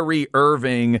 Kyrie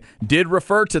Irving did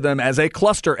refer to them as a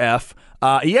cluster F.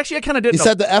 He actually kind of did. He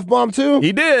said the F-bomb too?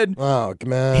 He did. Oh,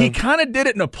 man. He kind of did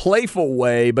it in a playful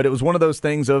way, but it was one of those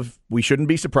things of we shouldn't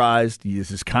be surprised. This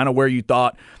is kind of where you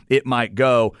thought it might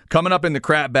go. Coming up in the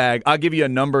crap bag, I'll give you a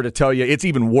number to tell you it's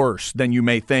even worse than you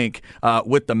may think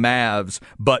with the Mavs,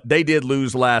 but they did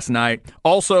lose last night.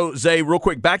 Also, Zay, real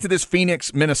quick, back to this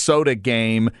Phoenix-Minnesota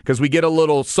game because we get a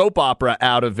little soap opera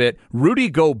out of it. Rudy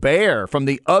Gobert from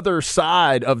the other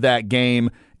side of that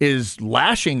game is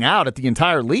lashing out at the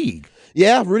entire league.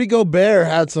 Yeah, Rudy Gobert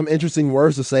had some interesting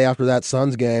words to say after that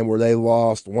Suns game where they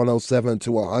lost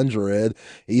 107-100.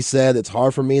 He said, it's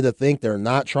hard for me to think they're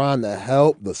not trying to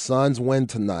help the Suns win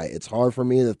tonight. It's hard for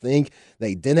me to think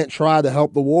they didn't try to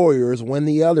help the Warriors win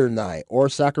the other night or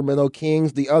Sacramento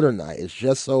Kings the other night. It's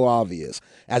just so obvious.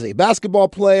 As a basketball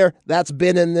player that's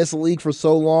been in this league for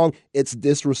so long, it's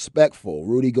disrespectful.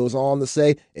 Rudy goes on to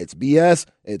say, it's BS.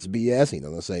 It's BS. He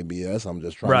doesn't say BS. I'm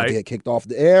just trying to get kicked off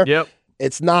the air. Yep.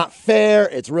 It's not fair.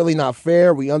 It's really not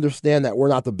fair. We understand that we're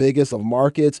not the biggest of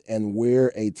markets, and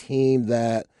we're a team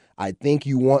that I think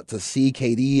you want to see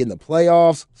KD in the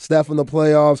playoffs, Steph in the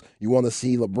playoffs. You want to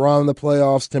see LeBron in the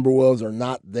playoffs. Timberwolves are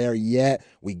not there yet.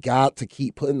 We got to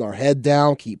keep putting our head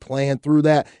down, keep playing through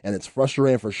that, and it's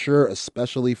frustrating for sure,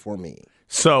 especially for me.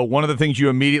 So one of the things you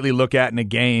immediately look at in a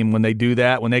game when they do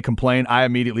that, when they complain, I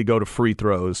immediately go to free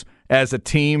throws. As a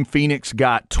team, Phoenix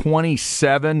got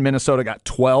 27, Minnesota got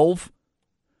 12.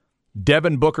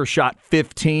 Devin Booker shot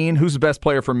 15. Who's the best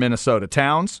player for Minnesota?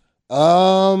 Towns?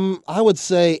 I would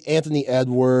say Anthony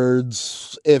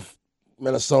Edwards. If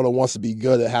Minnesota wants to be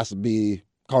good, it has to be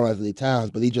Karl-Anthony Towns,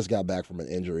 but he just got back from an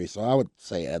injury, so I would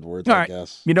say Edwards, I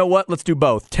guess. You know what? Let's do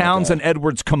both. Towns and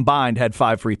Edwards combined had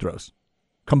 5 free throws.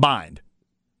 Combined.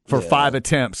 For 5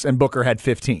 attempts, and Booker had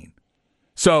 15.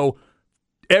 So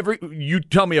you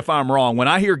tell me if I'm wrong. When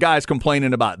I hear guys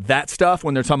complaining about that stuff,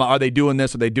 when they're talking about are they doing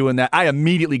this, are they doing that, I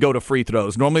immediately go to free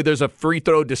throws. Normally there's a free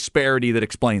throw disparity that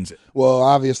explains it. Well,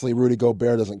 obviously Rudy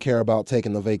Gobert doesn't care about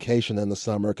taking the vacation in the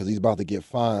summer because he's about to get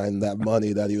fined that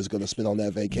money that he was going to spend on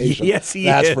that vacation. Yes, he is.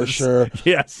 That's for sure.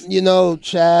 Yes. You know,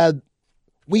 Chad,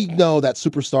 we know that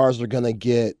superstars are going to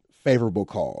get favorable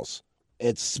calls.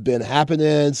 It's been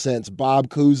happening since Bob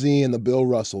Cousy and the Bill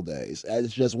Russell days.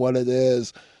 It's just what it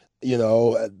is. You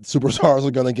know, superstars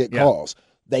are going to get calls.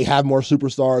 They have more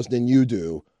superstars than you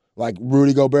do. Like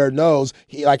Rudy Gobert knows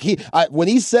when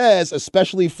he says,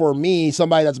 especially for me,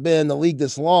 somebody that's been in the league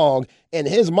this long, in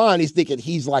his mind, he's thinking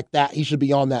he's like that. He should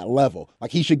be on that level.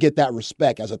 Like he should get that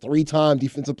respect as a 3-time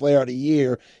defensive player of the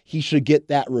year. He should get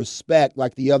that respect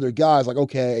like the other guys. Like,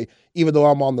 okay, even though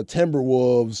I'm on the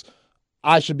Timberwolves,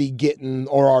 I should be getting,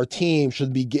 or our team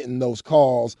should be getting those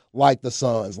calls like the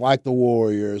Suns, like the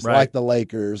Warriors, like the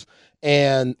Lakers.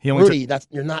 And Rudy, that's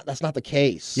not the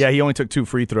case. Yeah, he only took 2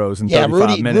 free throws in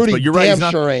 35 minutes. Rudy but you're right,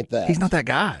 sure ain't that. He's not that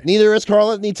guy. Neither is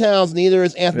Karl-Anthony Towns. Neither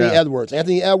is Anthony Edwards.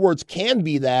 Anthony Edwards can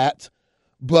be that,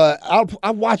 but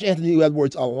I watch Anthony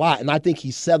Edwards a lot, and I think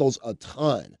he settles a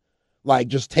ton. Like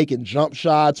just taking jump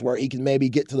shots where he can maybe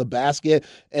get to the basket.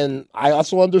 And I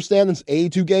also understand it's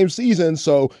 82-game season,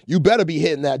 so you better be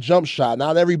hitting that jump shot.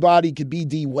 Not everybody could be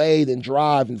D. Wade and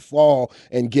drive and fall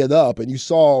and get up. And you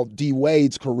saw D.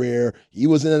 Wade's career. He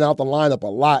was in and out the lineup a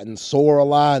lot and sore a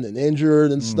lot and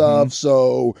injured and stuff.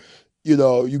 So,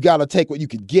 you got to take what you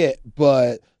could get.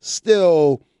 But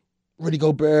still, Rudy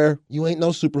Gobert, you ain't no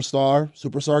superstar.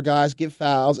 Superstar guys get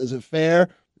fouls. Is it fair?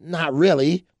 Not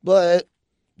really, but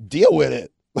deal with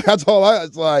it. That's all.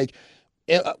 It's like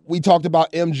we talked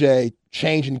about MJ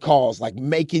changing calls, like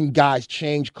making guys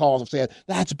change calls. I'm saying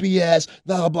that's BS.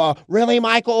 Blah blah. Really,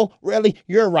 Michael? Really?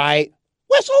 You're right.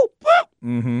 Whistle.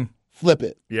 Flip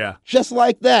it. Yeah. Just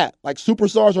like that. Like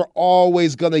superstars are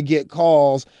always gonna get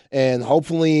calls, and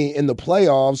hopefully in the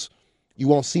playoffs, you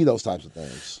won't see those types of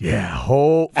things. Yeah,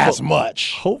 as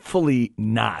much. Hopefully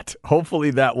not.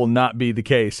 Hopefully that will not be the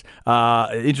case.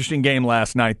 Interesting game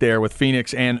last night there with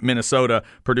Phoenix and Minnesota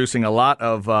producing a lot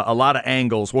of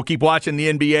angles. We'll keep watching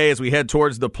the NBA as we head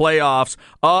towards the playoffs.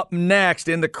 Up next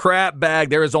in the crap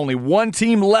bag, there is only one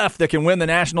team left that can win the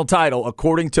national title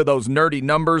according to those nerdy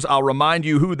numbers. I'll remind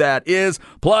you who that is.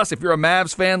 Plus, if you're a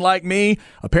Mavs fan like me,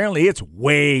 apparently it's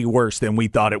way worse than we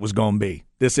thought it was going to be.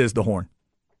 This is The Horn.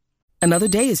 Another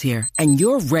day is here, and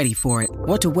you're ready for it.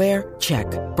 What to wear? Check.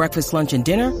 Breakfast, lunch, and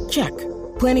dinner? Check.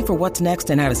 Planning for what's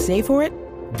next and how to save for it?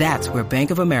 That's where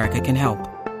Bank of America can help.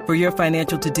 For your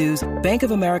financial to-dos, Bank of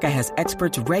America has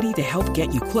experts ready to help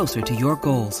get you closer to your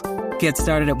goals. Get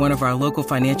started at one of our local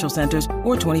financial centers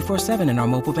or 24/7 in our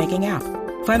mobile banking app.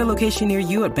 Find a location near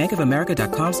you at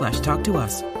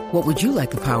bankofamerica.com/talktous. What would you like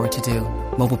the power to do?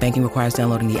 Mobile banking requires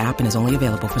downloading the app and is only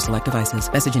available for select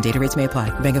devices. Message and data rates may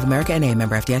apply. Bank of America N.A.,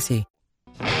 member FDIC.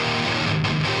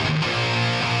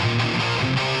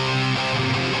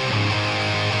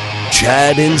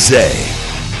 Chad and Zay.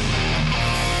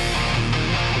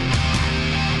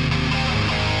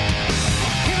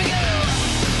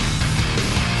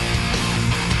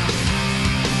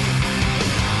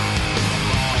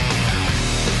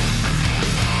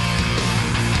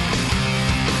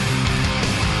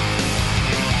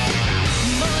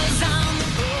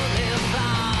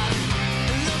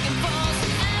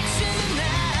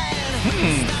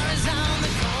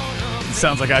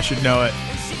 Sounds like I should know it.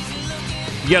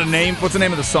 You got a name? What's the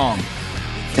name of the song?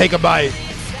 Take a bite.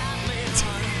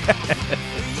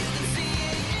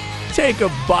 Take a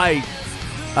bite.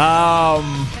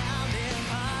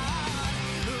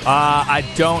 I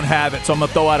don't have it, so I'm going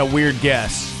to throw out a weird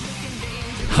guess.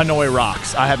 Hanoi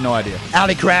Rocks. I have no idea.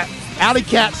 Alley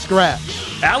Cat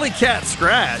Scratch. Alley Cat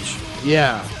Scratch?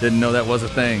 Yeah. Didn't know that was a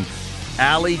thing.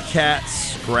 Alley Cat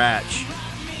Scratch.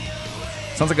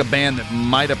 Sounds like a band that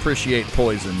might appreciate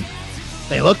Poison.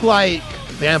 They look like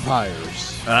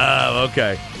vampires. Oh,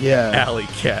 okay. Yeah. Alley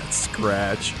Cat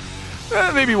Scratch.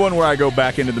 Maybe one where I go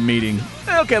back into the meeting.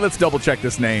 Okay, let's double check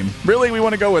this name. Really? We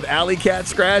want to go with Alley Cat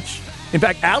Scratch? In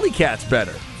fact, Alley Cat's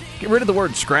better. Get rid of the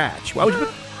word scratch. Why would you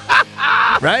put...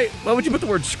 Right? Why would you put the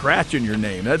word scratch in your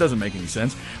name? That doesn't make any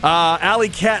sense. Alley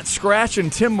Cat Scratch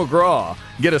and Tim McGraw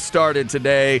get us started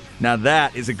today. Now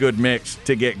that is a good mix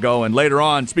to get going. Later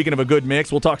on, speaking of a good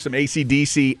mix, we'll talk some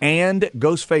AC/DC and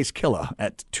Ghostface Killah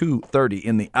at 2:30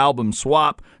 in the album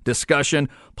swap discussion.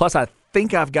 Plus, I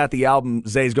think I've got the album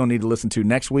Zay's going to need to listen to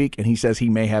next week, and he says he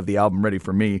may have the album ready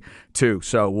for me, too.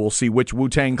 So we'll see which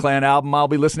Wu-Tang Clan album I'll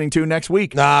be listening to next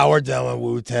week. Nah, we're done with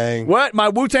Wu-Tang. What? My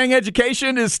Wu-Tang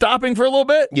education is stopping for a little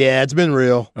bit? Yeah, it's been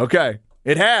real. Okay.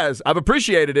 It has. I've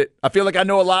appreciated it. I feel like I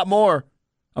know a lot more.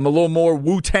 I'm a little more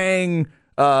Wu-Tang,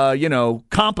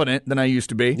 competent than I used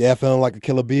to be. Yeah, feeling like a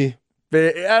killer bee. I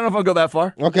don't know if I'll go that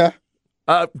far. Okay.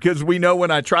 Because we know when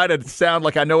I try to sound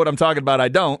like I know what I'm talking about, I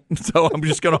don't. So I'm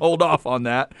just going to hold off on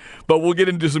that. But we'll get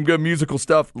into some good musical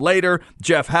stuff later.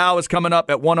 Jeff Howe is coming up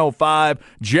at 1:05.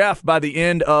 Jeff, by the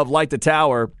end of Light the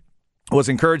Tower, was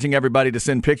encouraging everybody to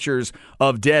send pictures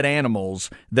of dead animals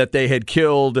that they had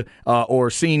killed or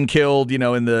seen killed,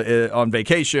 in the on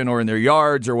vacation or in their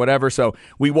yards or whatever. So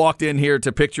we walked in here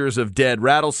to pictures of dead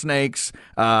rattlesnakes.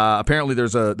 Apparently,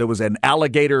 there was an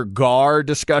alligator gar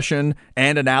discussion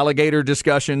and an alligator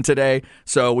discussion today.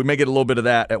 So we may get a little bit of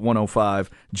that at 105.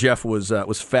 Jeff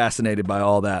was fascinated by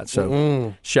all that.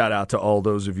 So shout out to all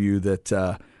those of you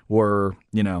that. We're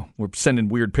sending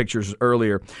weird pictures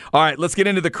earlier. All right, let's get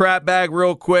into the crap bag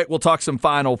real quick. We'll talk some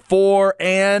Final Four,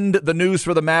 and the news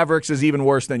for the Mavericks is even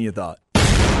worse than you thought.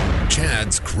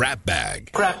 Chad's crap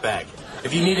bag. Crap bag.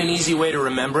 If you need an easy way to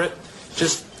remember it,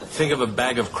 just think of a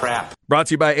bag of crap. Brought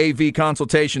to you by AV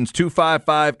Consultations,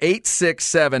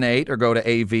 255-8678, or go to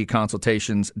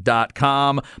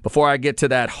avconsultations.com. Before I get to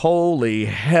that holy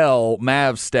hell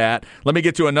Mavs stat, let me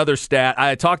get to another stat.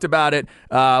 I talked about it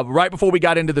right before we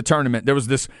got into the tournament. There was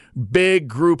this big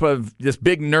group of this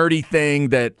big nerdy thing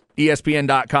that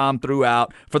ESPN.com threw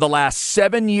out for the last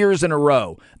 7 years in a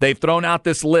row. They've thrown out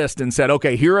this list and said,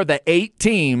 okay, here are the 8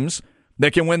 teams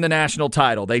that can win the national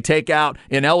title. They take out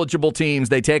ineligible teams.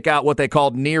 They take out what they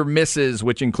called near misses,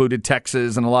 which included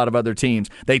Texas and a lot of other teams.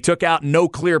 They took out no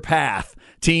clear path,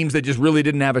 teams that just really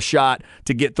didn't have a shot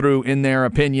to get through in their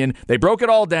opinion. They broke it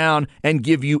all down and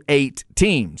give you 8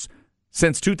 teams.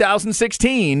 Since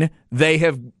 2016, they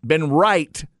have been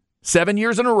right 7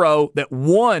 years in a row that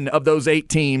one of those 8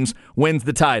 teams wins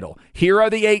the title. Here are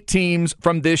the 8 teams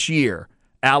from this year: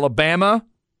 Alabama,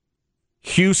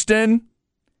 Houston,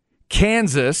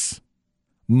 Kansas,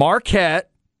 Marquette,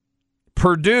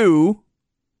 Purdue,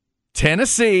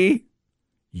 Tennessee,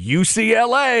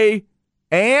 UCLA,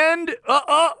 and,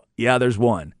 there's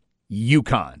one,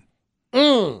 UConn.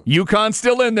 UConn's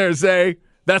still in there, Zay.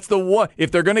 That's the one. If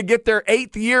they're going to get their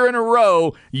 8th year in a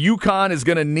row, UConn is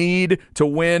going to need to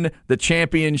win the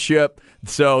championship.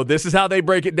 So this is how they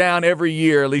break it down every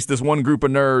year, at least this one group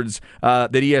of nerds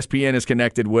that ESPN is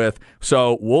connected with.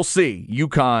 So we'll see.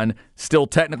 UConn still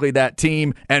technically that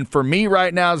team. And for me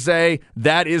right now, Zay,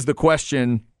 that is the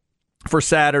question for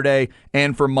Saturday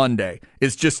and for Monday.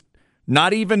 It's just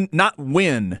not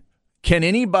win. Can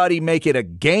anybody make it a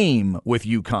game with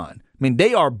UConn? I mean,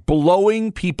 they are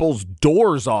blowing people's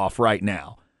doors off right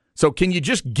now. So can you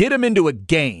just get them into a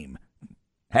game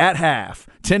at half,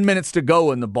 10 minutes to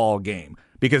go in the ball game?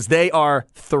 Because they are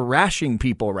thrashing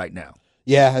people right now.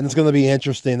 Yeah, and it's going to be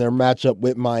interesting, their matchup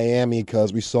with Miami,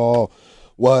 because we saw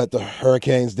what the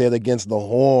Hurricanes did against the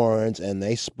Horns, and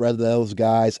they spread those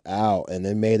guys out, and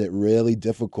they made it really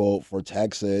difficult for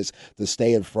Texas to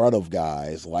stay in front of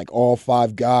guys. Like, all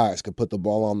 5 guys could put the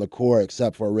ball on the court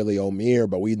except for really Omier,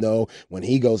 but we know when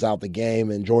he goes out the game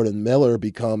and Jordan Miller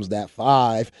becomes that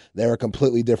 5, they're a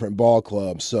completely different ball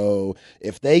club. So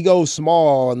if they go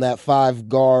small in that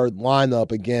 5-guard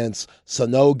lineup against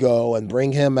Sanogo and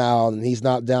bring him out and he's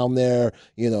not down there,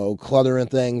 cluttering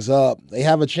things up, they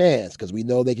have a chance, because we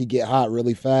know they could get hot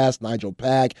really fast. Nigel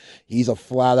Pack, he's a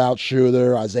flat-out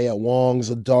shooter. Isaiah Wong's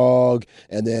a dog.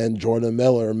 And then Jordan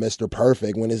Miller, Mr.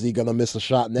 Perfect. When is he going to miss a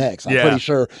shot next? I'm pretty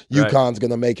sure UConn's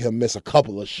going to make him miss a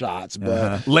couple of shots.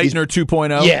 But Leitner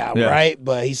 2.0. Yeah, right?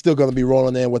 But he's still going to be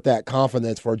rolling in with that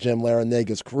confidence for Jim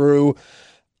Laranaga's crew.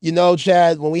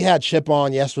 Chad, when we had Chip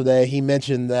on yesterday, he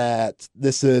mentioned that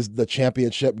this is the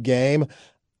championship game.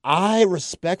 I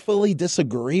respectfully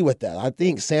disagree with that. I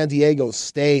think San Diego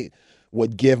State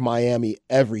would give Miami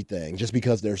everything just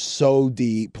because they're so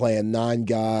deep, playing 9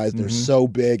 guys. They're so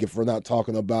big. If we're not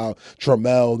talking about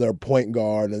Trammell, their point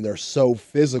guard, and they're so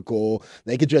physical,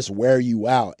 they could just wear you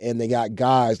out. And they got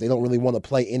guys, they don't really want to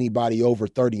play anybody over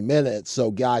 30 minutes,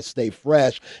 so guys stay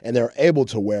fresh, and they're able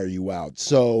to wear you out.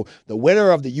 So the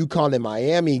winner of the UConn and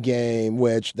Miami game,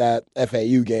 which that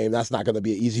FAU game, that's not going to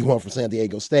be an easy one for San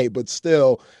Diego State, but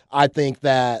still, I think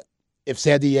that if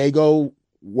San Diego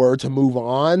were to move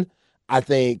on, I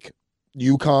think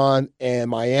UConn and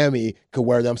Miami could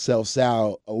wear themselves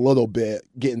out a little bit,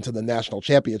 getting to the national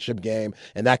championship game,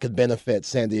 and that could benefit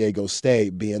San Diego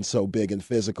State being so big and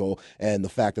physical and the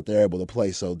fact that they're able to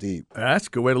play so deep. That's a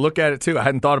good way to look at it, too. I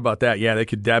hadn't thought about that. Yeah, they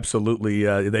could absolutely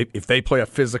if they play a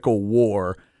physical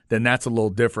war, then that's a little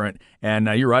different. And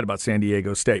you're right about San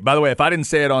Diego State. By the way, if I didn't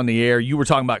say it on the air, you were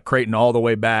talking about Creighton all the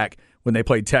way back when they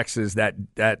played Texas, that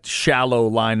shallow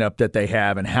lineup that they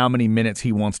have and how many minutes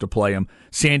he wants to play them.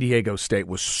 San Diego State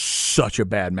was such a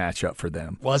bad matchup for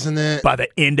them. Wasn't it? By the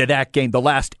end of that game, the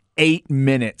last 8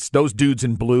 minutes, those dudes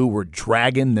in blue were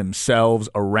dragging themselves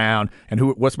around.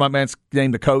 And what's my man's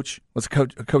name, the coach? What's the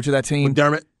coach of that team?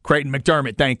 McDermott. Creighton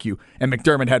McDermott, thank you. And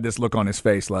McDermott had this look on his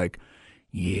face like,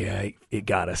 Yeah, it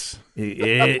got us.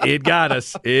 It got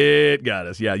us. It got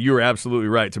us. Yeah, you were absolutely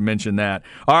right to mention that.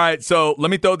 All right, so let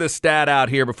me throw this stat out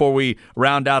here before we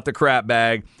round out the crap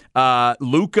bag.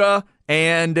 Luka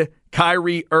and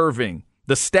Kyrie Irving.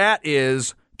 The stat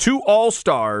is 2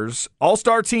 all-star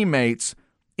teammates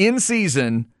in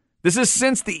season. This is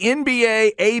since the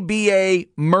NBA-ABA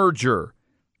merger.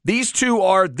 These two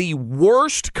are the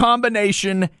worst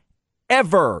combination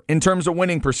ever in terms of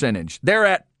winning percentage. They're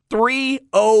at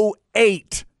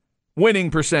 .308 winning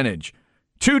percentage.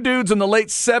 2 dudes in the late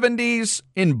 70s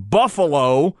in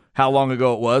Buffalo, how long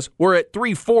ago it was, were at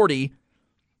 .340.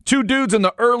 2 dudes in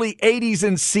the early 80s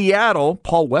in Seattle,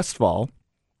 Paul Westphal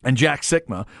and Jack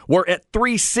Sikma, were at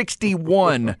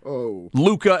 .361.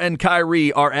 Luka and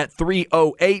Kyrie are at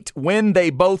 .308. When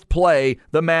they both play,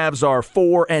 the Mavs are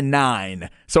 4-9.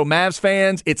 So Mavs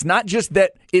fans, it's not just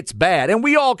that it's bad, and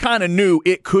we all kind of knew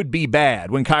it could be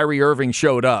bad when Kyrie Irving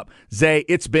showed up. Zay,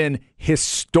 it's been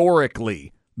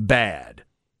historically bad.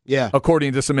 Yeah.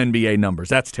 According to some NBA numbers.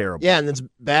 That's terrible. Yeah, and it's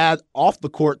bad off the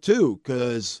court, too,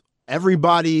 because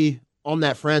everybody on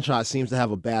that franchise seems to have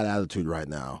a bad attitude right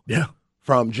now. Yeah.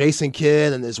 From Jason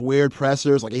Kidd and his weird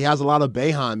pressers, like he has a lot of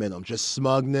Boeheim in him, just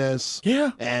smugness.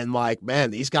 Yeah. And like, man,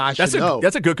 these guys should know.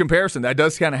 That's a good comparison. That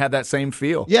does kind of have that same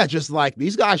feel. Yeah, just like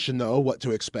these guys should know what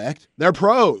to expect. They're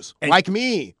pros, like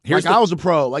me. I was a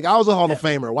pro, like I was a Hall of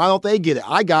Famer. Why don't they get it?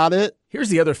 I got it. Here's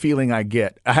the other feeling I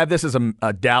get. I have this as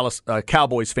a Dallas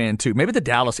Cowboys fan too. Maybe the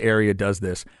Dallas area does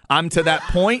this. I'm to that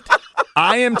point.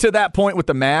 I am to that point with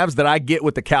the Mavs that I get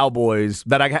with the Cowboys,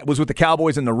 that I was with the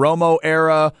Cowboys in the Romo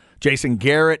era, Jason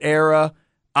Garrett era.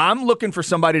 I'm looking for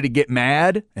somebody to get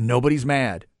mad, and nobody's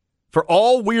mad. For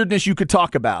all weirdness you could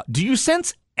talk about, do you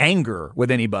sense anger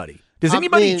with anybody? Does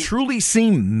anybody truly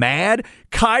seem mad?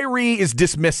 Kyrie is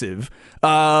dismissive.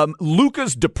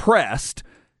 Luka's depressed.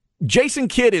 Jason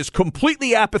Kidd is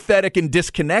completely apathetic and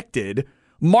disconnected.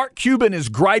 Mark Cuban is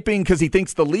griping because he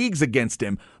thinks the league's against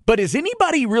him. But is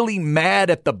anybody really mad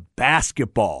at the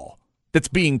basketball that's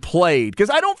being played?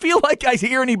 Because I don't feel like I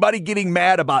hear anybody getting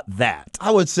mad about that. I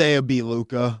would say it'd be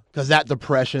Luka, because that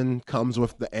depression comes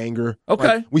with the anger.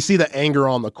 Okay. Like, we see the anger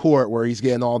on the court where he's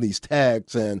getting all these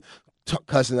texts and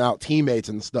cussing out teammates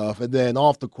and stuff. And then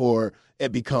off the court,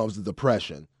 it becomes the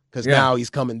depression. Because now he's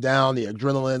coming down, the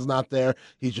adrenaline's not there.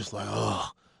 He's just like, oh,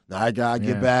 now I got to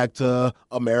get back to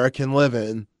American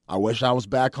living. I wish I was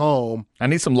back home. I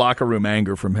need some locker room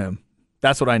anger from him.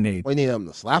 That's what I need. We need him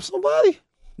to slap somebody?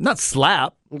 Not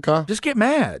slap. Okay. Just get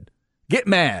mad. Get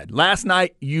mad. Last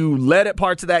night, you led at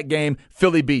parts of that game.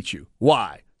 Philly beat you.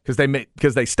 Why?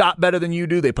 Because they stop better than you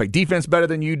do. They play defense better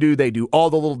than you do. They do all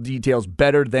the little details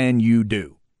better than you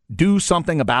do. Do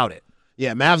something about it.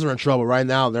 Yeah, Mavs are in trouble right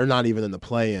now. They're not even in the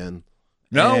play-in.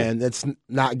 No. And it's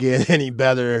not getting any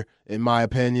better, in my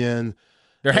opinion.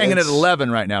 They're hanging at 11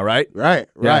 right now, right? Right.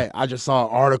 I just saw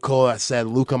an article that said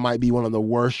Luka might be one of the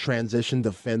worst transition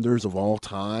defenders of all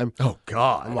time. Oh,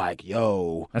 God. I'm like,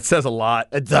 yo. That says a lot.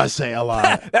 It does say a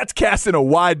lot. That's casting a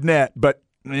wide net, but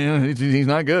he's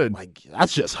not good. Like,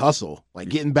 that's just hustle. Like,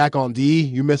 getting back on D,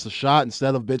 you miss a shot,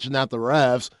 instead of bitching at the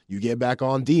refs, you get back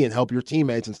on D and help your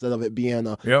teammates instead of it being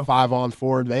a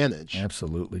 5-on-4 advantage.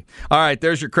 Absolutely. All right,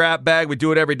 there's your crap bag. We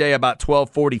do it every day about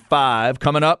 12:45.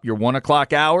 Coming up, your 1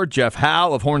 o'clock hour, Jeff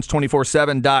Howe of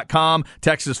Horns247.com.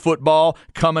 Texas football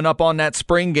coming up on that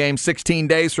spring game 16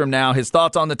 days from now. His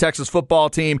thoughts on the Texas football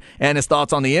team and his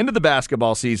thoughts on the end of the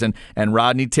basketball season, and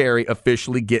Rodney Terry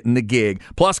officially getting the gig.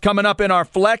 Plus, coming up in our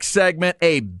flex segment,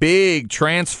 a big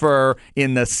transfer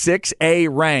in the 6A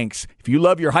ranks. If you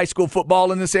love your high school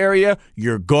football in this area,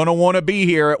 you're going to want to be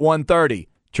here at 1:30.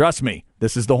 Trust me,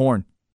 this is the Horn.